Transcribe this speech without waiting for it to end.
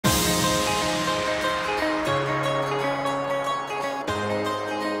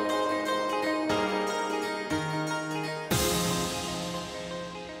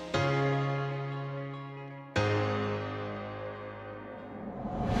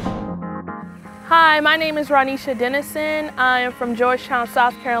Hi, my name is Roneshia Dennison. I am from Georgetown,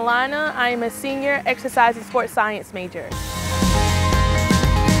 South Carolina. I am a senior exercise and sports science major.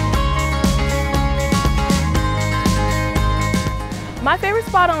 My favorite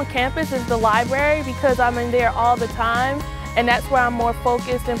spot on campus is the library because I'm in there all the time, and that's where I'm more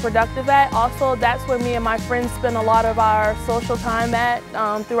focused and productive at. Also, that's where me and my friends spend a lot of our social time at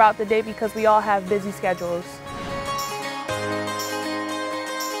throughout the day because we all have busy schedules.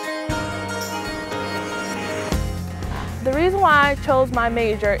 The reason why I chose my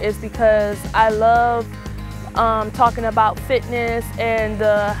major is because I love talking about fitness and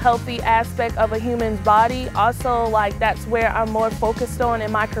the healthy aspect of a human's body. Also, that's where I'm more focused on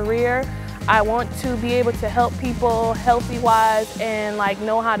in my career. I want to be able to help people healthy-wise and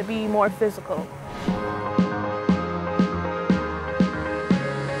know how to be more physical.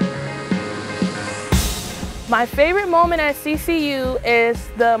 My favorite moment at CCU is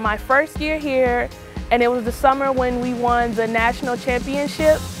my first year here, and it was the summer when we won the national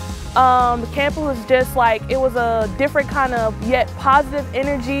championship. The campus was just it was a different kind of yet positive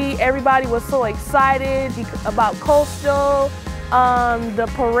energy. Everybody was so excited about Coastal. The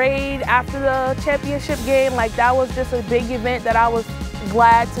parade after the championship game, that was just a big event that I was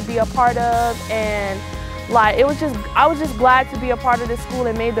glad to be a part of, and I was just glad to be a part of this school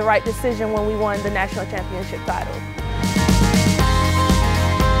and made the right decision when we won the national championship title.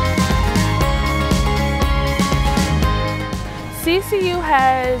 CCU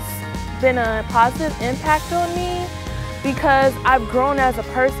has been a positive impact on me because I've grown as a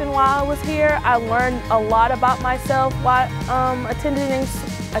person while I was here. I learned a lot about myself while attending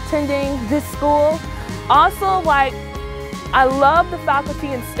this school. Also, I love the faculty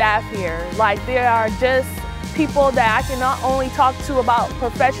and staff here. They are just people that I can not only talk to about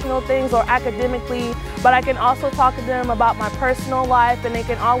professional things or academically, but I can also talk to them about my personal life, and they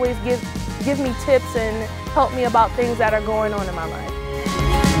can always give me tips and help me about things that are going on in my life.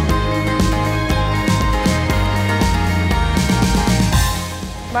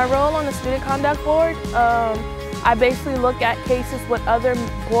 My role on the Student Conduct Board, I basically look at cases with other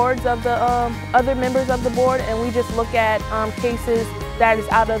boards of the other members of the board, and we just look at cases that is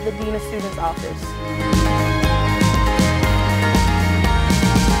out of the Dean of Students office.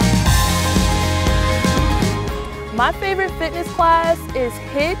 My favorite fitness class is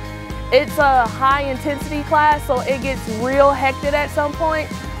HIIT. It's a high intensity class, so it gets real hectic at some point.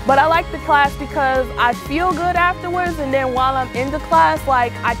 But I like the class because I feel good afterwards, and then while I'm in the class,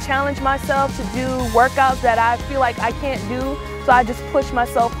 I challenge myself to do workouts that I feel like I can't do, so I just push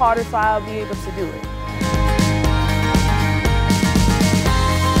myself harder so I'll be able to do it.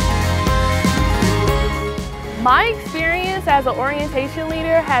 My experience as an orientation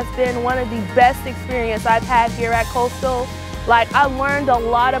leader has been one of the best experiences I've had here at Coastal. I learned a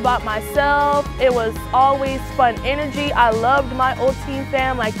lot about myself. It was always fun energy. I loved my old team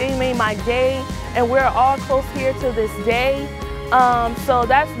fam. They made my day, and we're all close here to this day. So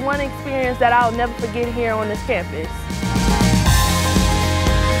that's one experience that I'll never forget here on this campus.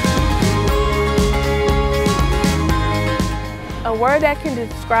 A word that can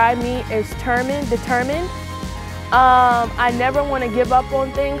describe me is determined. I never want to give up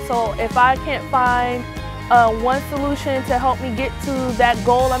on things, so if I can't find one solution to help me get to that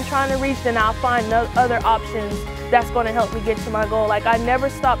goal I'm trying to reach, then I'll find other options that's going to help me get to my goal. I never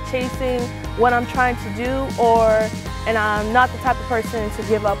stop chasing what I'm trying to do, and I'm not the type of person to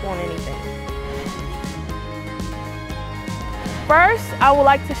give up on anything. First, I would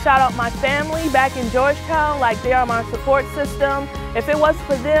like to shout out my family back in Georgetown. They are my support system. If it wasn't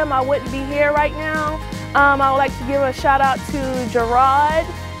for them, I wouldn't be here right now. I would like to give a shout out to Gerard,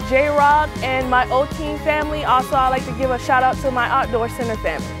 J-Rock, and my old team family. Also, I'd like to give a shout out to my outdoor center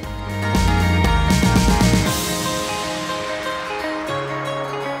family.